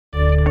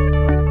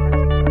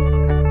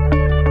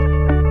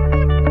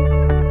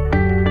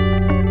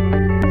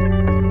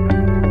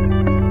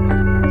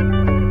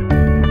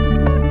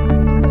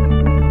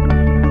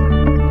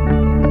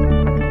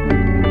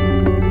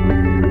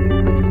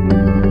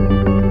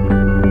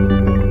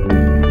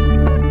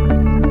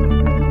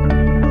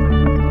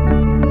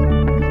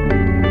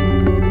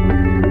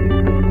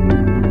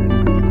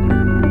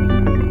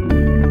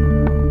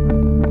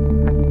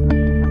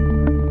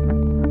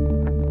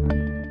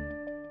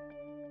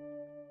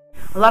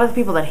A lot of the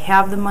people that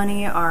have the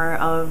money are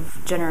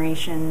of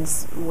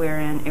generations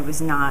wherein it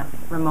was not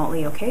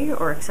remotely okay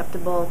or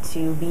acceptable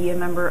to be a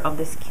member of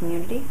this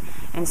community.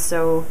 And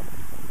so,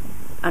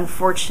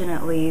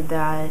 unfortunately,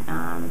 that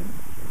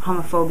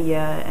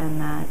homophobia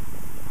and that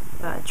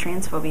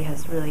transphobia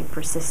has really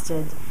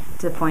persisted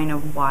to the point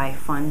of why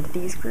fund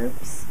these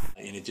groups.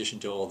 In addition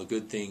to all the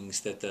good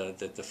things that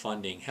the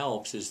funding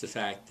helps, is the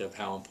fact of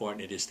how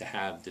important it is to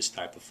have this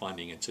type of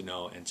funding and to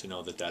know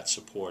that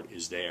support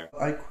is there.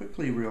 I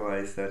quickly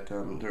realized that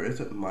there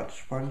isn't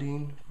much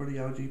funding for the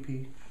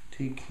LGBT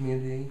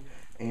community,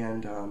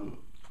 and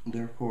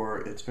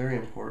therefore it's very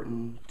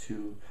important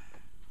to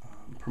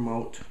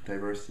promote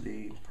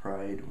diversity,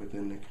 pride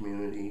within the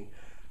community.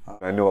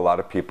 I knew a lot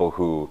of people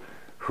who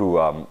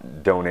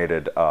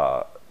donated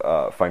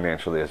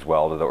financially as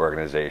well to the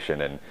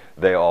organization, and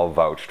they all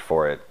vouched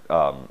for it,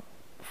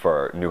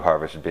 for New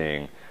Harvest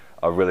being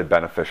a really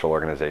beneficial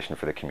organization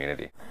for the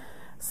community.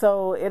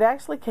 So it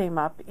actually came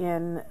up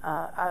in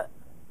a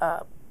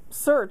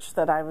search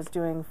that I was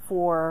doing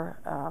for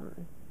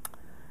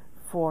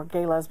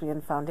gay lesbian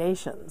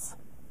foundations.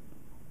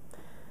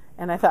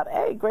 And I thought,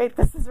 hey, great,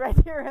 this is right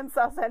here in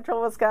South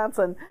Central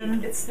Wisconsin.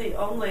 It's the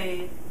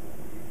only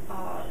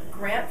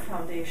grant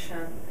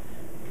foundation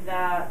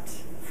that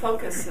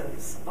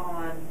focuses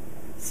on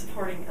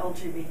supporting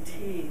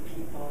LGBT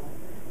people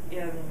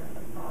in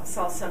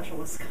South Central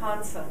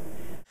Wisconsin.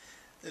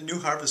 The New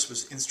Harvest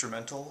was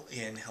instrumental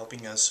in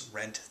helping us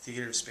rent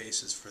theater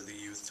spaces for the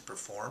youth to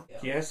perform.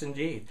 Yes,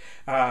 indeed.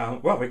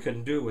 Well, we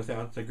couldn't do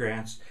without the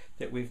grants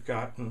that we've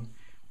gotten,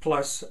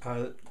 plus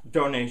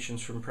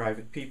donations from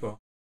private people.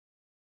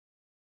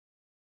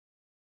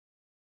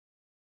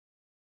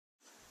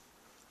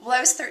 Well, I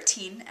was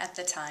 13 at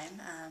the time,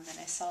 and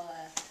I saw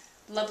a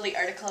lovely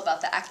article about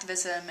the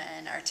activism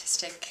and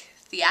artistic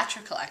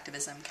theatrical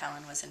activism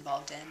Callan was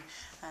involved in.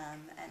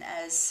 And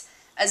as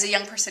a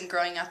young person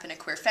growing up in a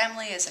queer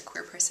family, as a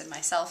queer person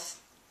myself,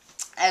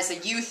 as a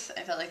youth,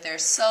 I felt like there are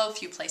so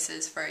few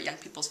places for young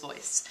people's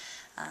voice.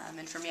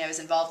 And for me, I was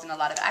involved in a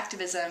lot of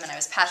activism, and I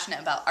was passionate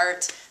about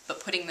art,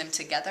 but putting them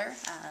together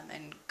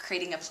and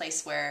creating a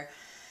place where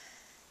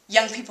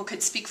young people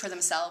could speak for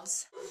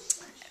themselves,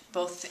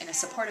 both in a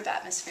supportive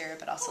atmosphere,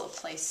 but also a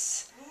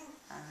place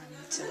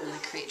to really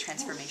create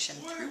transformation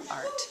through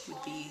art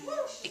would be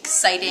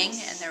exciting,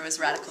 and there was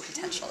radical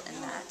potential in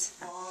that.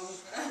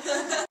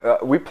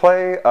 We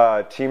play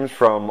teams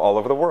from all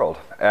over the world.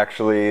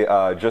 Actually,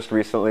 just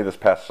recently, this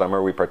past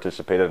summer, we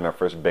participated in our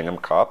first Bingham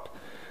Cup,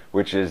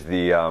 which is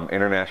the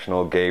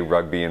International Gay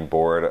Rugby and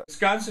Board.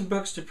 Wisconsin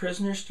Books to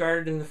Prisoners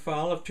started in the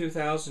fall of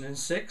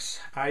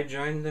 2006. I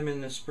joined them in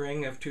the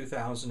spring of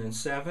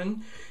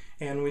 2007.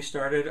 And we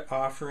started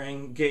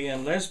offering gay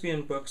and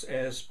lesbian books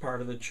as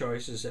part of the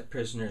choices that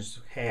prisoners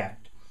had.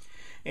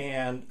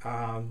 And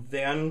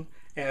then,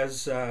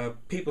 as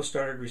people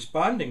started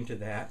responding to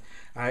that,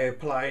 I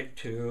applied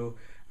to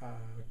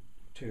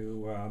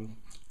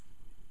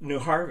New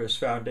Harvest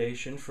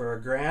Foundation for a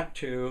grant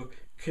to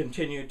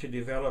continue to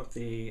develop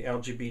the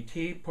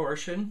LGBT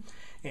portion,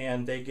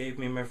 and they gave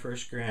me my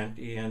first grant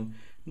in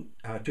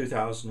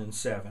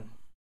 2007.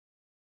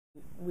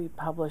 We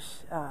publish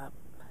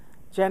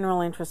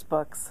general interest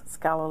books,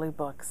 scholarly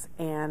books,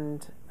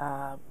 and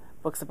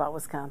books about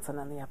Wisconsin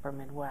and the upper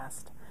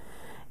Midwest.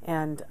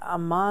 And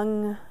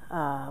among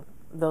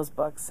those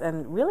books,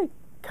 and really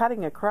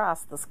cutting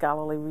across the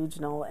scholarly,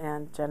 regional,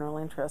 and general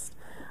interest,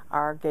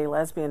 are gay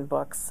lesbian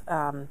books,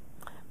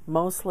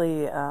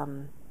 mostly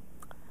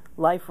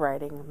life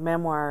writing,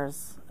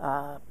 memoirs,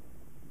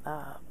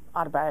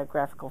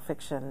 autobiographical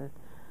fiction.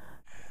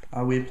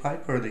 We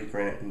applied for the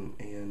grant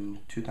in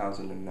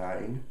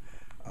 2009.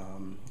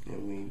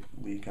 And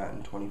we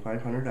gotten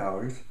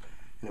 $2,500,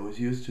 and it was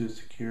used to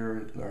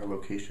secure our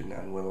location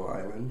on Willow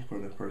Island for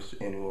the first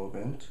annual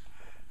event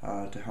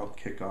to help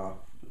kick off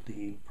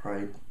the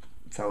Pride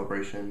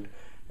celebration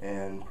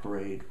and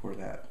parade for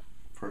that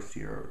first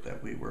year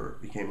that we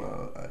became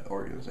an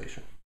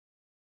organization.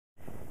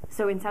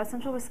 So in South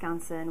Central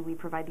Wisconsin, we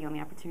provide the only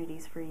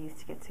opportunities for youth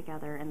to get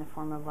together in the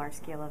form of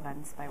large-scale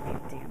events by way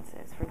of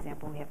dances. For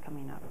example, we have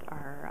coming up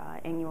our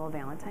annual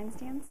Valentine's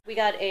dance. We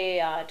got a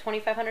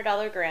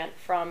 $2,500 grant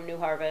from New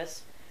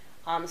Harvest.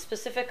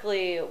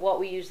 Specifically, what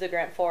we used the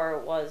grant for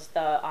was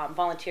the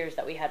volunteers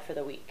that we had for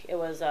the week. It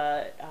was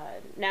a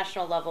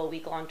national level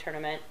week-long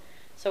tournament.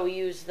 So we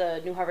used the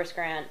New Harvest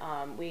grant.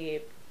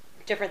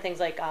 Different things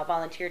like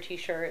volunteer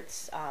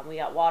t-shirts, we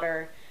got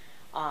water,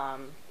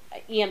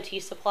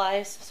 EMT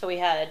supplies. So we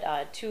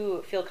had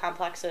 2 field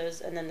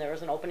complexes, and then there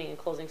was an opening and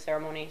closing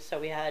ceremony. So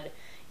we had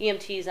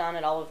EMTs on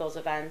at all of those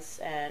events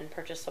and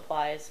purchased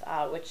supplies,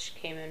 which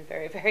came in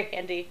very, very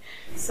handy.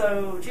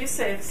 So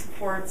GSAVE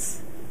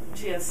supports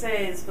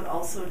GSAs, but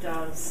also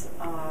does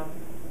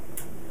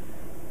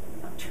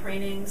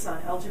trainings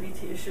on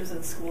LGBT issues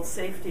and school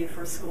safety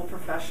for school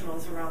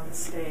professionals around the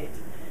state.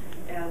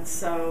 And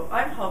so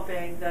I'm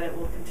hoping that it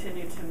will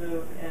continue to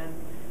move in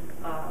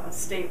a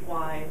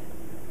statewide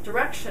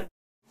direction.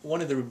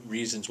 One of the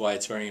reasons why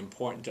it's very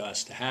important to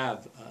us to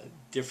have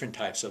different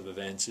types of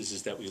events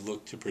is that we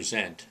look to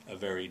present a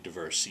very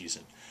diverse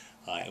season.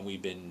 And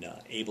we've been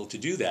able to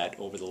do that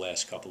over the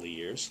last couple of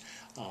years.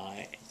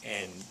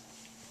 And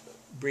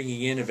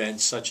bringing in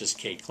events such as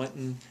Kate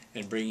Clinton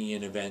and bringing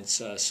in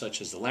events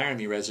such as the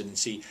Laramie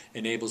Residency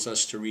enables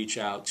us to reach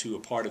out to a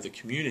part of the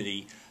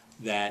community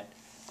that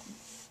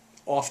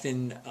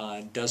often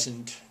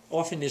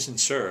isn't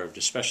served,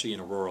 especially in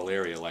a rural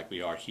area like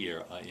we are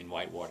here in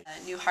Whitewater.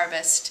 New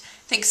Harvest,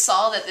 I think,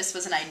 saw that this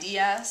was an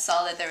idea,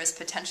 saw that there was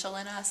potential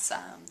in us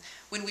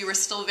when we were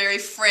still very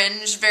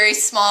fringe, very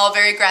small,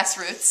 very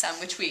grassroots,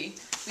 which we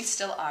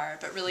still are,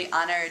 but really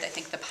honored, I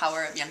think, the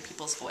power of young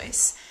people's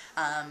voice,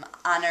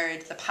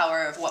 honored the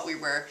power of what we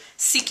were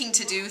seeking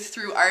to do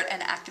through art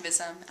and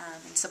activism,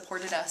 and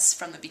supported us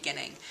from the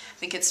beginning. I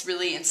think it's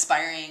really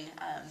inspiring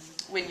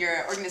when you're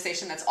an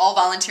organization that's all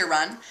volunteer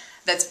run,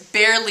 that's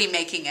barely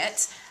making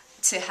it,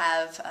 to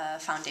have a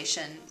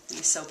foundation we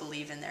so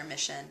believe in their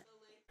mission.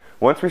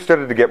 Once we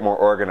started to get more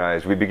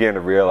organized, we began to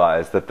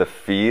realize that the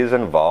fees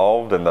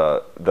involved and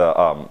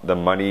the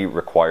money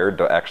required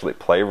to actually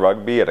play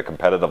rugby at a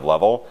competitive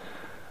level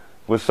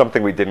was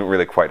something we didn't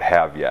really quite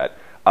have yet.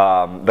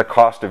 The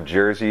cost of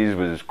jerseys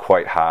was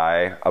quite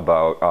high,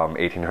 about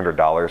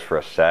 $1,800 for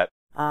a set.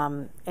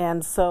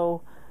 And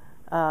so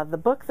the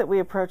book that we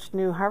approached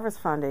New Harvest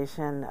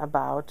Foundation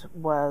about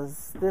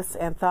was this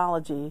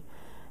anthology,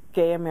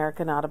 Gay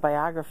American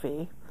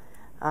Autobiography,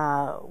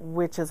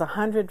 which is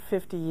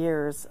 150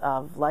 years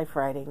of life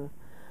writing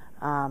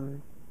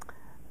from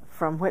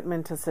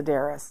Whitman to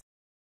Sedaris.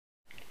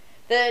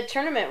 The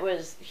tournament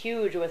was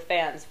huge with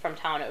fans from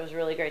town. It was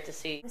really great to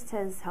see. This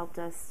has helped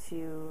us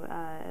to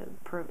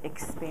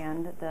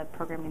expand the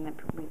programming that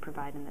we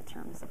provide in the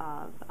terms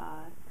of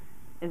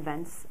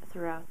events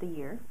throughout the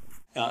year.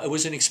 It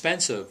was an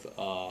expensive,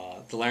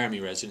 the Laramie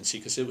Residency,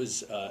 because it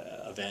was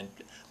an event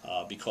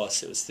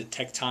because it was the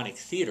Tectonic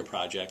Theater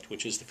Project,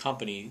 which is the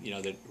company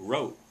that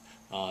wrote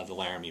the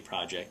Laramie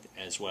Project,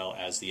 as well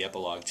as the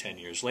epilogue 10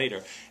 years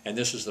later. And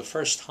this was the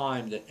first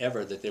time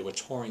that they were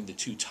touring the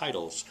two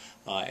titles.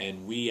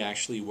 And we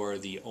actually were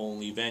the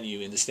only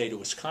venue in the state of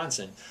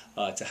Wisconsin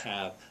to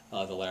have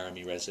the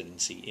Laramie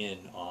Residency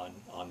in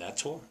on that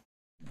tour.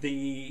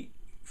 The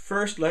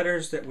first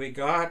letters that we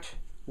got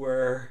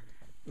were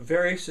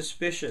very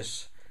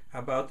suspicious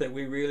about that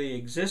we really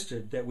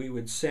existed, that we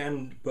would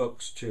send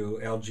books to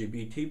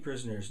LGBT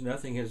prisoners.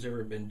 Nothing has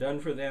ever been done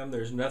for them.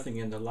 There's nothing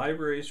in the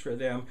libraries for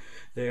them.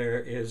 There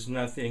is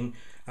nothing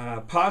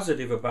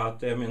positive about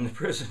them in the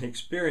prison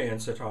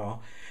experience at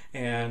all.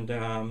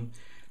 And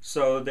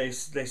so they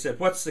said,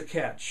 what's the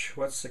catch?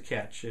 What's the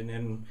catch? And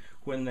then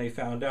when they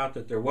found out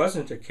that there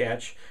wasn't a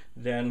catch,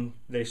 then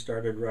they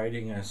started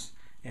writing us.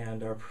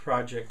 And our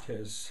project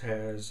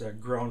has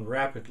grown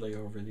rapidly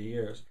over the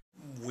years.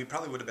 We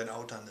probably would have been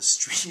out on the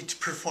street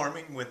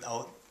performing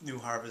without New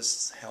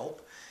Harvest's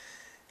help.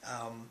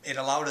 It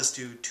allowed us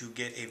to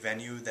get a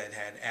venue that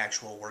had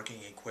actual working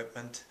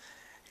equipment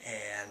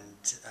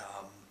and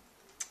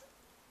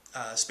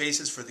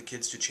spaces for the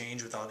kids to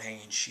change without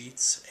hanging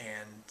sheets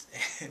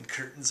and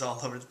curtains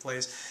all over the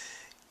place.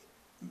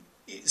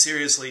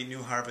 Seriously,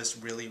 New Harvest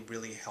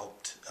really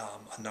helped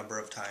a number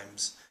of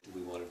times.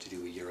 We wanted to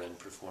do a year-end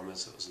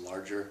performance that was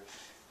larger,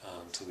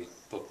 so we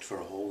booked for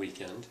a whole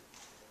weekend.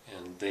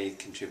 And they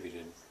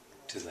contributed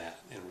to that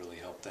and really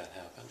helped that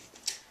happen.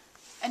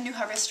 And New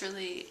Harvest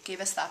really gave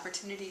us the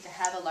opportunity to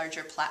have a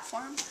larger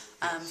platform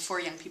for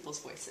young people's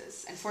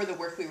voices and for the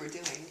work we were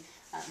doing,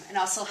 and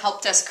also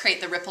helped us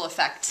create the ripple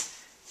effect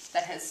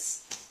that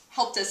has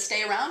helped us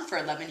stay around for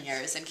 11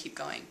 years and keep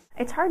going.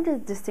 It's hard to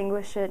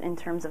distinguish it in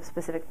terms of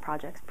specific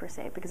projects per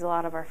se, because a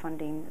lot of our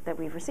funding that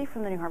we've received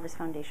from the New Harvest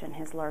Foundation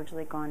has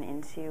largely gone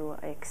into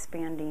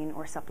expanding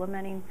or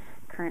supplementing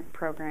current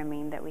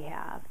programming that we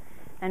have.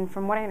 And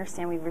from what I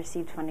understand, we've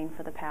received funding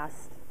for the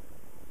past,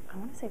 I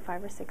want to say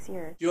 5 or 6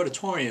 years. The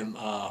auditorium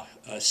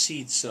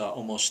seats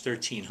almost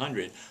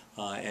 1,300,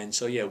 and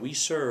so yeah, we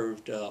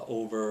served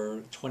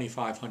over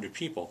 2,500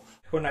 people.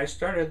 When I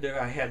started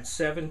there, I had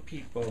 7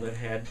 people that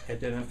had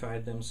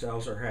identified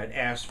themselves or had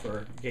asked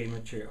for gay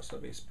material, so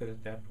let's put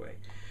it that way.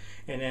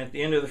 And at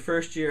the end of the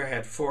first year, I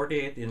had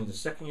 40. At the end of the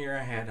second year,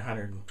 I had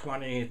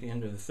 120. At the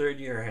end of the third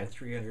year, I had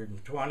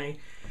 320.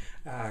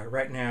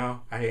 Right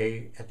now,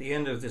 at the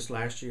end of this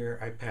last year,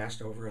 I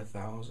passed over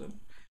 1,000.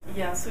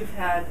 Yes, we've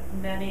had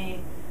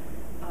many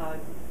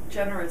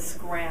generous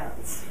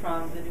grants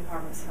from the New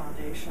Harvest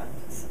Foundation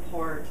to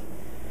support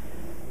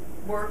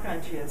work on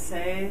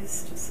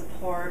GSAs, to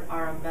support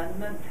our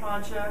amendment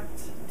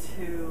project,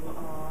 to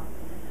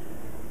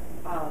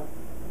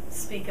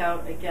speak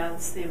out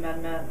against the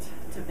amendment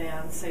to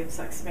ban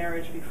same-sex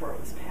marriage before it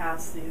was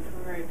passed.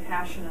 We're very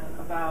passionate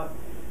about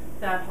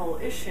that whole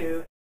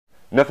issue.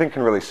 Nothing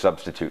can really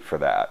substitute for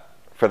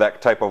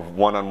that type of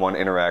one-on-one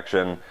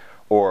interaction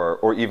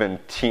or even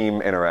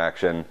team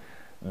interaction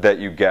that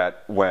you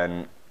get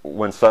when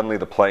suddenly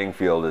the playing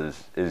field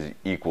is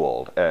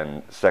equaled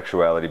and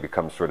sexuality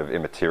becomes sort of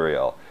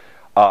immaterial.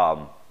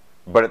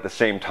 But at the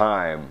same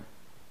time,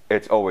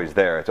 it's always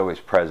there, it's always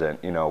present.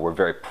 You know, we're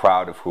very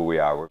proud of who we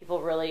are.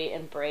 People really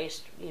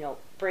embraced, you know,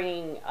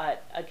 bringing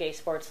a gay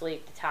sports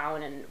league to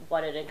town and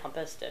what it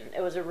encompassed, and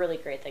it was a really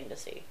great thing to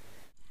see.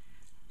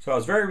 So I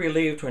was very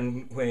relieved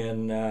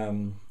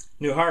when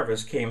New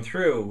Harvest came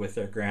through with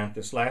their grant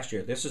this last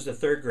year. This is the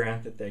third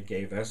grant that they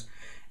gave us,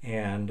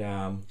 and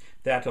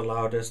that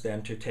allowed us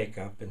then to take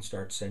up and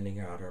start sending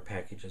out our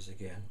packages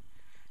again.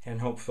 And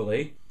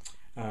hopefully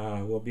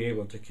we'll be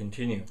able to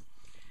continue.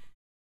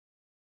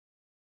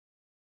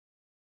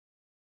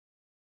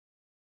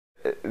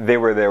 They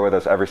were there with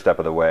us every step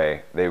of the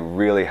way. They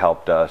really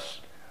helped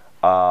us.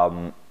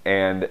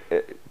 And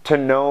to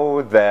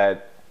know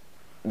that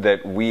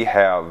we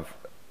have,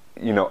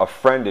 you know, a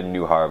friend in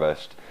New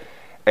Harvest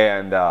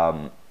and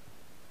a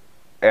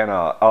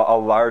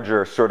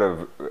larger sort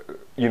of,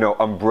 you know,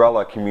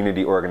 umbrella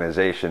community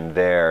organization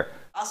there.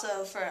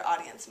 Also for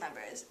audience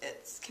members,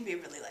 it can be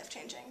really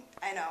life-changing.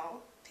 I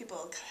know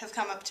people have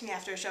come up to me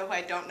after a show who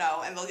I don't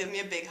know, and they'll give me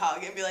a big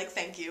hug and be like,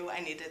 thank you,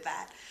 I needed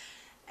that.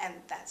 And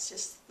that's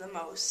just the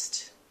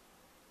most,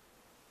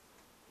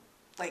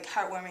 like,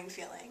 heartwarming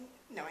feeling,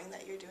 knowing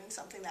that you're doing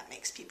something that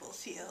makes people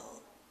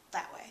feel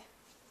that way,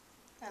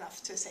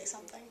 enough to say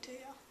something to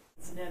you.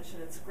 It's an itch,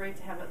 and it's great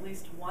to have at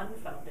least one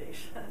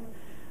foundation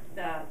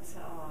that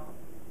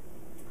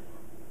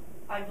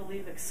I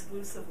believe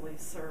exclusively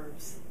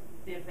serves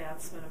the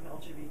advancement of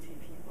LGBT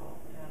people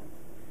and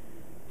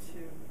to,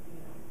 you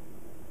know,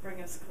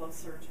 bring us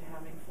closer to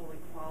having full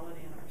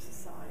equality in our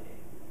society.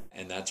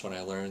 And that's when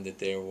I learned that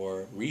there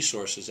were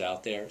resources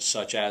out there,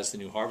 such as the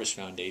New Harvest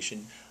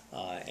Foundation,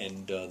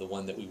 and the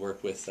one that we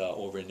worked with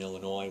over in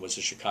Illinois was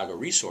the Chicago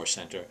Resource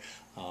Center.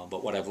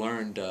 But what I've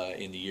learned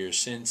in the years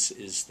since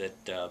is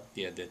that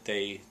that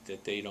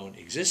they don't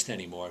exist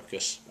anymore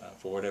because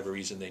for whatever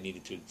reason they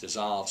needed to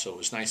dissolve. So it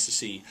was nice to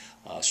see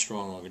a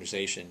strong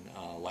organization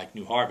like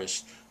New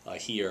Harvest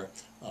here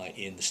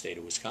in the state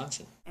of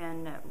Wisconsin.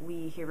 And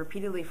we hear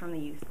repeatedly from the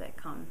youth that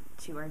come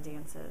to our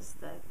dances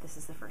that this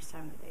is the first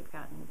time that they've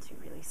gotten to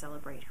really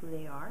celebrate who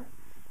they are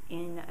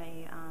in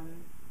a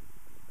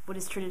what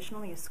is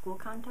traditionally a school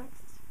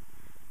context,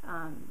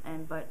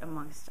 but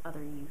amongst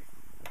other youth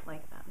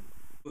like them.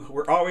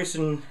 We're always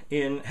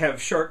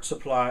have short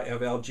supply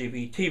of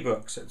LGBT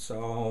books, and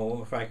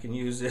so if I can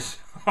use this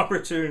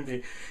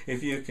opportunity,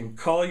 if you can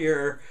call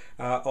your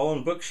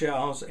own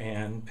bookshelves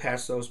and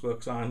pass those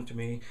books on to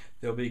me,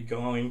 they'll be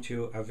going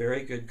to a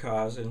very good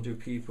cause and to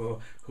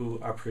people who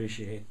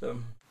appreciate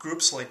them.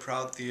 Groups like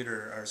Proud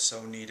Theater are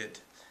so needed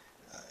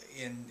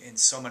in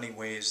so many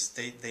ways.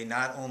 They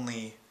not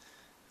only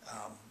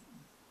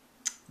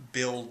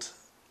build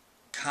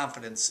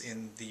confidence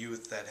in the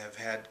youth that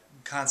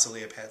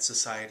constantly have had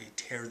society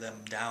tear them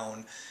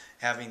down,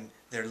 having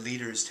their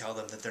leaders tell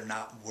them that they're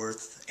not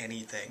worth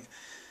anything.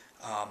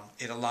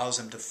 It allows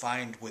them to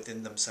find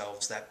within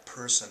themselves that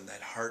person,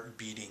 that heart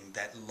beating,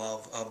 that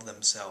love of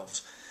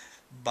themselves.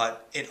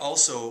 But it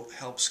also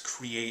helps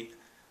create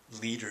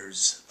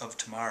leaders of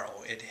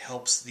tomorrow. It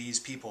helps these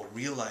people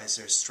realize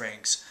their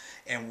strengths,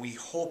 and we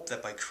hope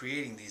that by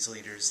creating these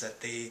leaders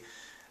that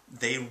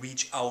they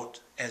reach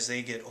out as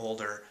they get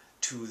older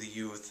to the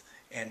youth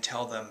and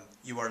tell them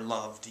you are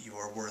loved, you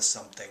are worth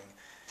something,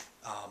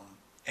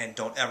 and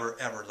don't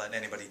ever let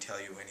anybody tell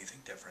you anything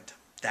different.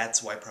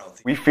 That's why Proud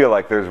Theater. We feel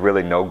like there's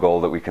really no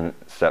goal that we can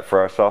set for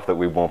ourselves that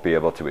we won't be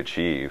able to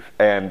achieve,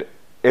 and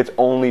it's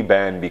only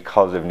been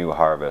because of New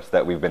Harvest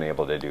that we've been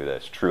able to do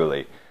this,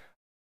 truly.